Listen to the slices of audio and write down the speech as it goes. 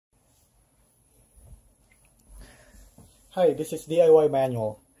Hi, this is DIY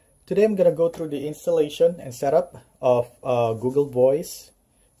Manual. Today I'm gonna go through the installation and setup of Google Voice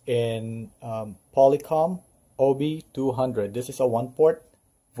in Polycom OBi200. This is a one-port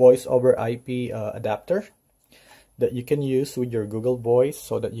voice over IP adapter that you can use with your Google Voice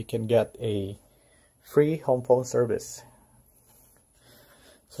so that you can get a free home phone service.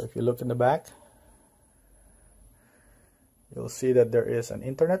 So if you look in the back, you'll see that there is an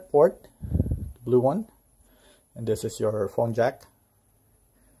internet port, the blue one, and this is your phone jack.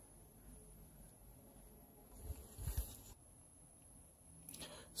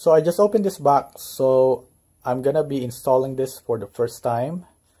 So I just opened this box, so I'm gonna be installing this for the first time.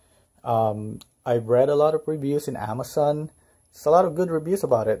 I've read a lot of reviews in Amazon. It's a lot of good reviews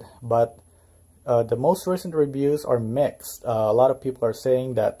about it, but the most recent reviews are mixed. A lot of people are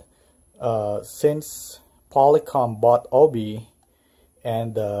saying that since Polycom bought Obi,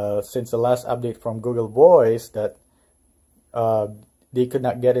 and since the last update from Google Voice, that they could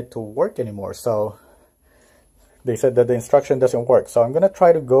not get it to work anymore. So they said that the instruction doesn't work. So I'm gonna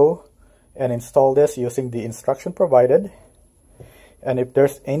try to go and install this using the instruction provided. And if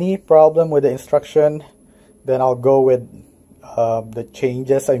there's any problem with the instruction, then I'll go with the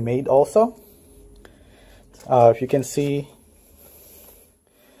changes I made also. If you can see,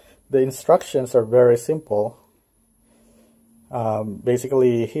 the instructions are very simple.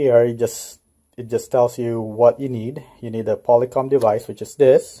 Basically here it just tells you what you need. You need a Polycom device, which is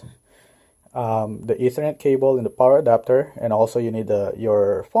this, the Ethernet cable and the power adapter, and also you need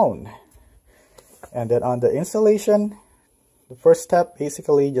your phone. And then on the installation, the first step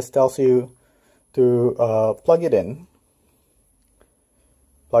basically just tells you to plug it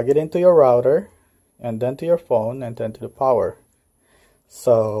into your router, and then to your phone, and then to the power.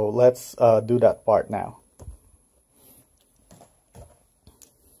 So let's do that part now.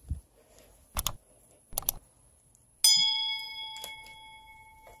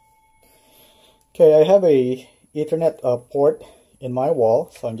 Okay, I have a Ethernet port in my wall,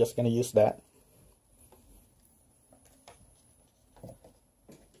 so I'm just going to use that.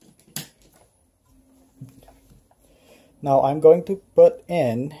 Now I'm going to plug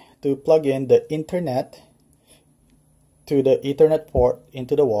in the internet to the Ethernet port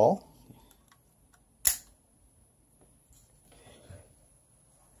into the wall.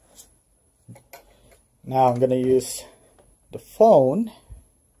 Now I'm going to use the phone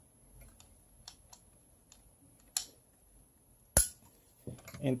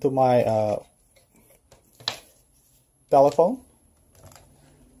into my telephone.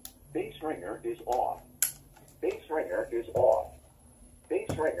 Base ringer is off. Base ringer is off.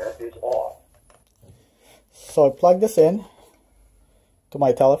 Base ringer is off. So I plug this in to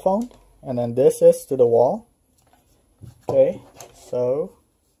my telephone, and then this is to the wall. Okay, so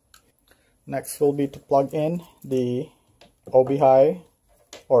next will be to plug in the OBi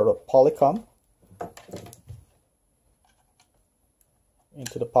or the Polycom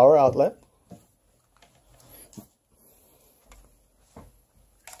into the power outlet.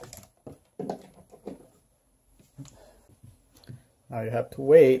 Now you have to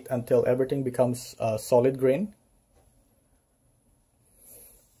wait until everything becomes solid green.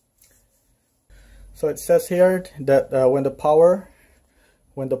 So it says here that when the power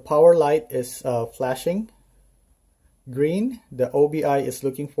light is flashing green, the OBi is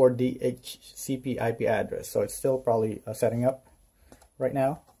looking for the DHCP IP address. So it's still probably setting up right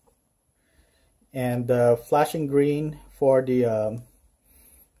now. And flashing green for the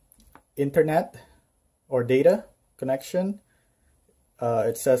internet or data connection.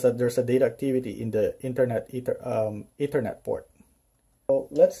 It says that there's a data activity in the Ethernet port. So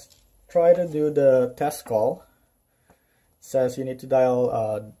let's try to do the test call. It says you need to dial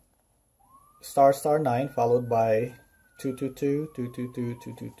 **9 followed by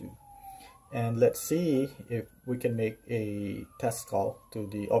 222-222-222. And let's see if we can make a test call to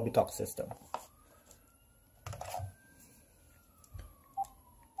the obitalk system.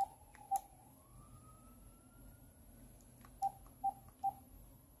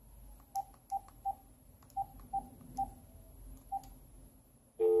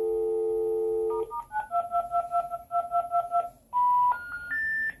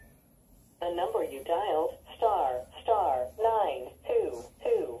 The number you dialed,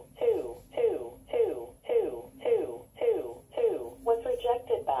 *92222222222 was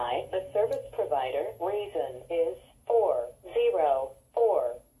rejected by the service provider. Reason is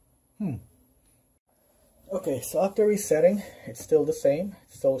 404. Okay, so after resetting, it's still the same.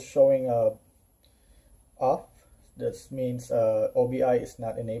 It's still showing off. This means OBi is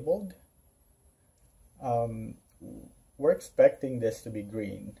not enabled. We're expecting this to be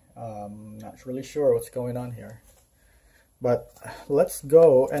green. Not really sure what's going on here. But let's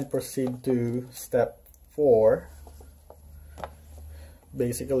go and proceed to step 4.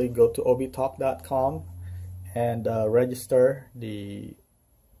 Basically, go to obitalk.com and register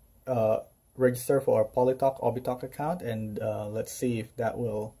for our Polytalk OBiTalk account, and let's see if that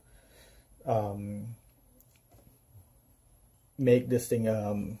will make this thing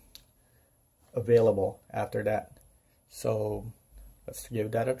available after that. So let's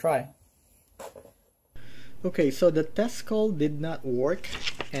give that a try. Okay, so the test call did not work,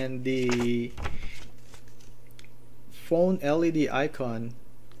 and the phone LED icon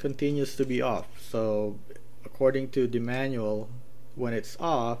continues to be off. So according to the manual, when it's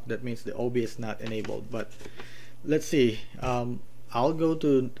off, that means the OB is not enabled. But let's see. I'll go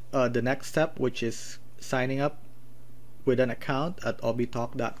to the next step, which is signing up with an account at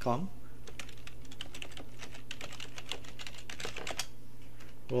obitalk.com.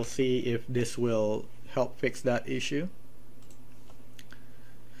 We'll see if this will help fix that issue.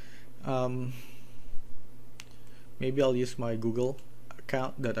 Maybe I'll use my Google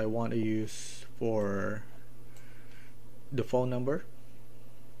account that I want to use for the phone number.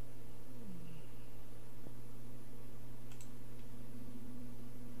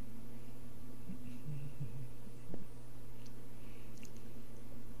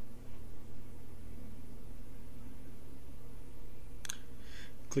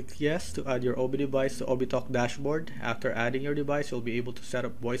 Click yes to add your OB device to OBiTalk dashboard. After adding your device, you'll be able to set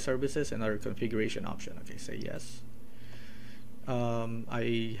up voice services and other configuration option. Okay, say yes.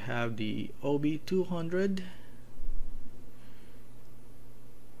 I have the OBi200.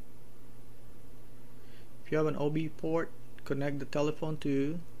 If you have an OB port, connect the telephone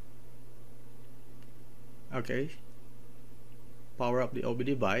to, okay, power up the OB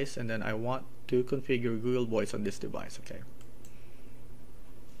device, and then I want to configure Google Voice on this device. Okay.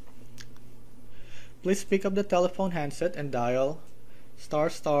 Please pick up the telephone handset and dial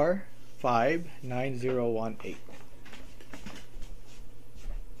 **59018.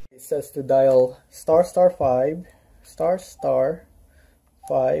 It says to dial **5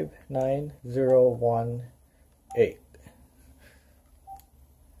 **59018.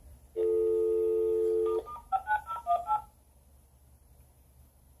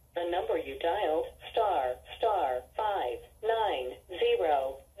 The number you dialed,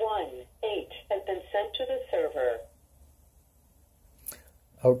 **59018, has been sent to the server.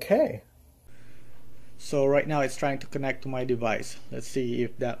 Okay. So right now it's trying to connect to my device. Let's see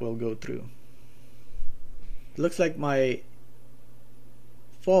if that will go through. It looks like my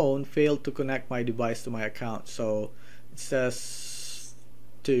phone failed to connect my device to my account. So it says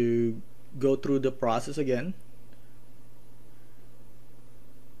to go through the process again.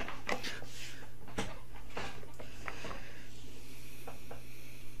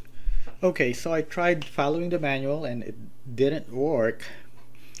 Okay, so I tried following the manual and it didn't work.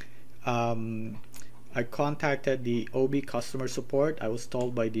 I contacted the OB customer support. I was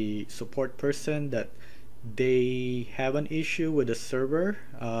told by the support person that they have an issue with the server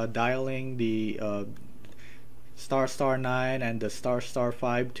dialing the **9 and the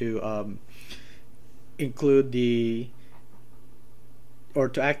 **5 to include the or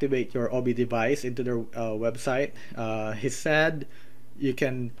to activate your OB device into their website. He said you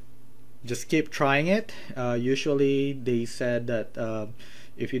can just keep trying it. Usually they said that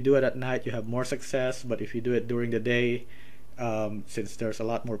if you do it at night you have more success, but if you do it during the day, since there's a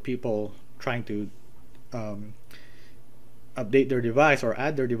lot more people trying to update their device or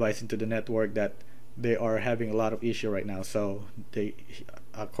add their device into the network, that they are having a lot of issue right now. So they,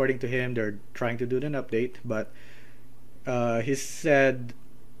 according to him, they're trying to do an update, but he said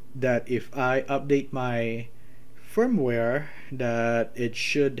that if I update my firmware, that it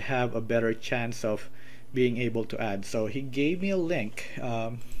should have a better chance of being able to add. So he gave me a link.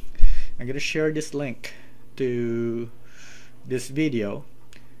 I'm going to share this link to this video,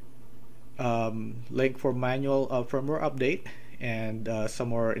 link for manual firmware update and some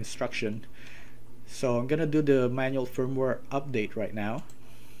more instruction. So I'm gonna do the manual firmware update right now.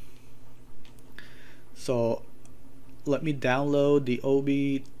 So let me download the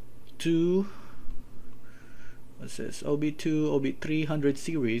OBi2, what's this, OBi200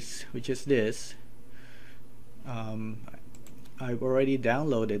 series, which is this. I've already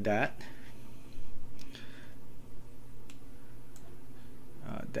downloaded that.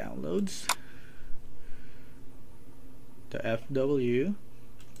 Downloads, the FW.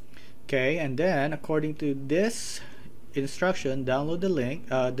 Okay, and then according to this instruction, download the link,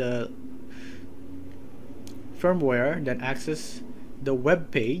 the firmware, then access the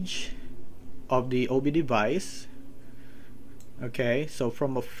web page of the OB device. Okay, so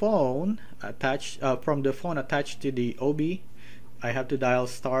from a phone attached, from the phone attached to the OB, I have to dial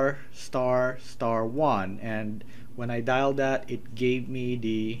star star star 1, and when I dialed that, it gave me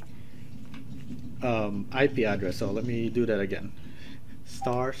the IP address. So let me do that again.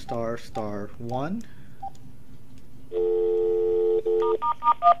 Star star star 1.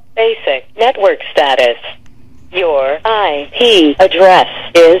 Basic network status. Your IP address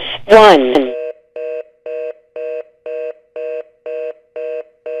is 1.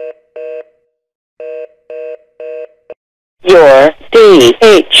 Your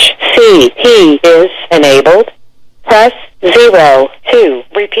DHCP is enabled. Press 0 to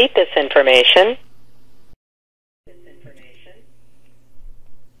repeat this information.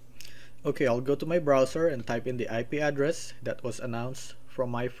 Okay, I'll go to my browser and type in the IP address that was announced from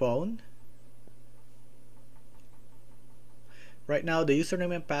my phone. Right now, the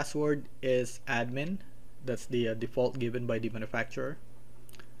username and password is admin. That's the default given by the manufacturer.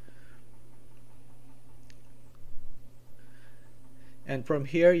 And from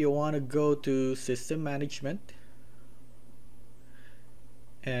here, you want to go to System Management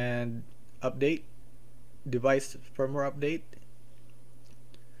and Update, Device Firmware Update,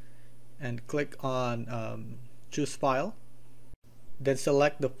 and click on Choose File. Then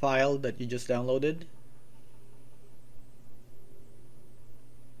select the file that you just downloaded.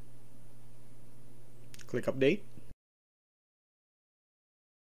 Click Update.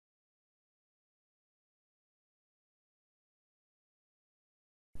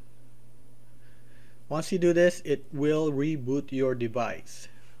 Once you do this, it will reboot your device.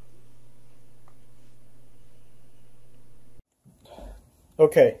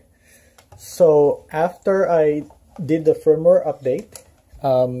 Okay, so after I did the firmware update,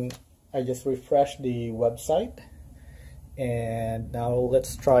 I just refreshed the website, and now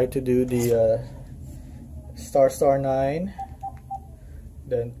let's try to do the star star 9,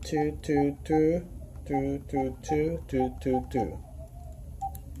 then 222 222 222.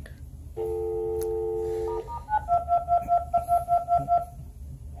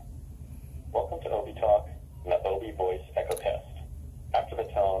 Welcome to ObiTalk and the Obi voice echo test. After the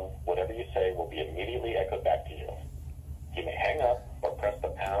tone, whatever you say will be immediately echoed back to you. You may hang up or press the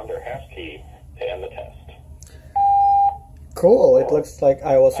pound or hash key to end the test. Cool. It looks like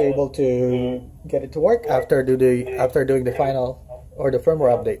I was able to get it to work after doing the final or the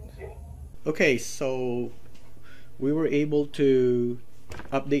firmware update. Okay, so we were able to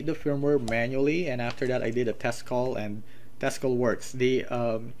update the firmware manually, and after that I did a test call, and test call works. The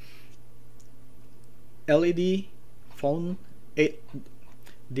LED phone,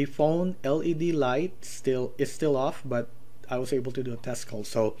 the phone LED light is still off, but I was able to do a test call.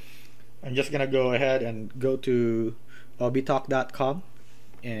 So I'm just gonna go ahead and go to obitalk.com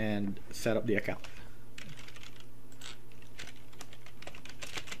and set up the account.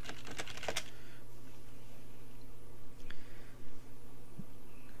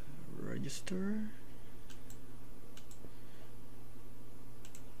 Register.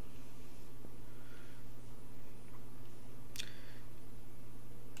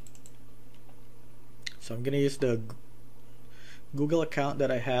 So I'm gonna use the Google account that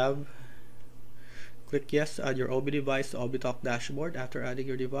I have. Click yes to add your OB device to ObiTalk dashboard. After adding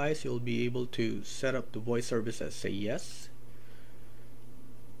your device, you'll be able to set up the voice services. Say yes.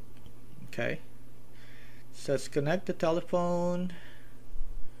 Okay. Says connect the telephone.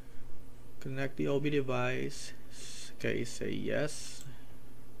 Connect the OB device. Okay, say yes.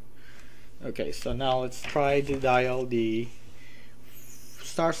 Okay, so now let's try to dial the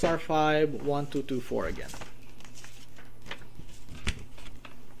star star 5 1224 again.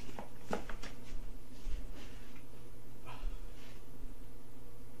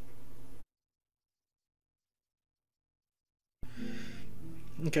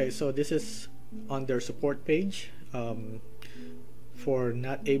 Okay, so this is on their support page. For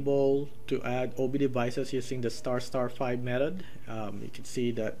not able to add OB devices using the star star 5 method, you can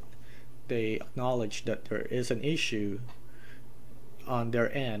see that they acknowledge that there is an issue on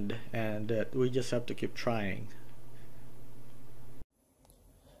their end, and that we just have to keep trying.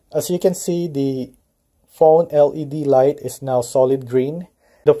 As you can see, the phone LED light is now solid green.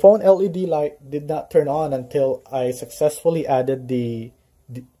 The phone LED light did not turn on until I successfully added the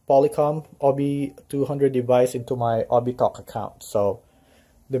Polycom OBi200 device into my ObiTalk account. So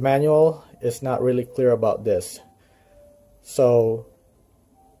the manual is not really clear about this. So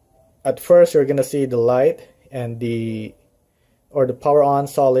at first you're gonna see the light and the power on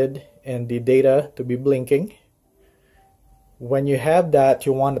solid and the data to be blinking. When you have that,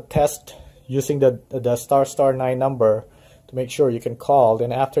 you want to test using the star star 9 number to make sure you can call.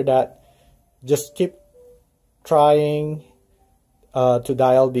 Then after that, just keep trying to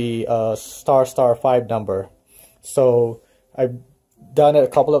dial the **5 number. So I've done it a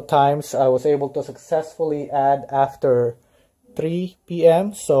couple of times. I was able to successfully add after 3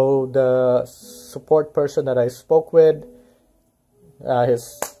 p.m. So the support person that I spoke with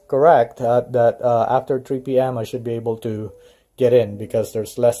is correct that after 3 p.m. I should be able to get in because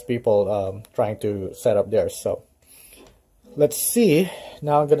there's less people trying to set up theirs. So let's see.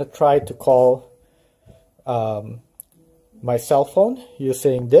 Now I'm gonna try to call my cell phone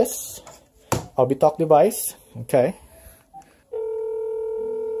using this OBiTalk device. Okay.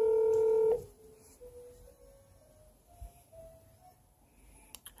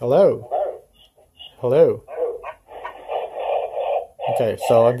 Hello. Hello. Okay,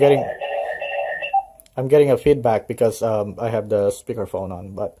 so I'm getting a feedback because I have the speakerphone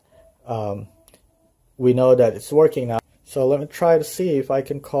on, but we know that it's working now. So let me try to see if I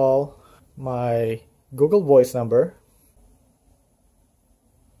can call my Google Voice number.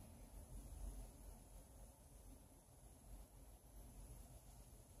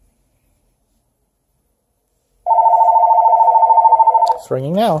 It's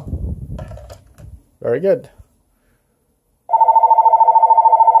ringing now. Very good.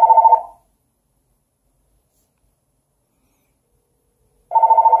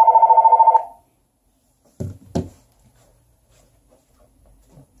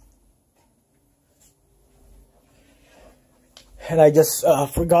 And I just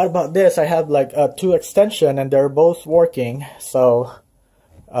forgot about this. I have like 2 extensions and they're both working. So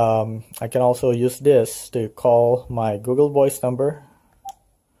I can also use this to call my Google Voice number.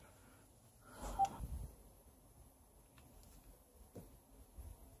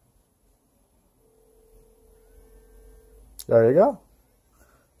 There you go.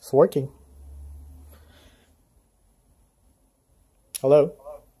 It's working. Hello.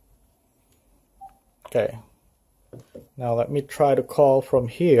 Okay. Now let me try to call from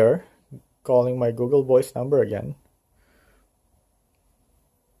here, calling my Google Voice number again.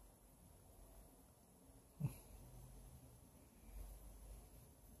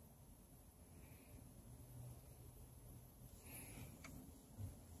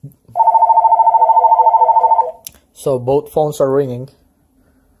 So both phones are ringing.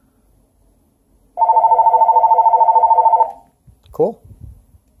 Cool.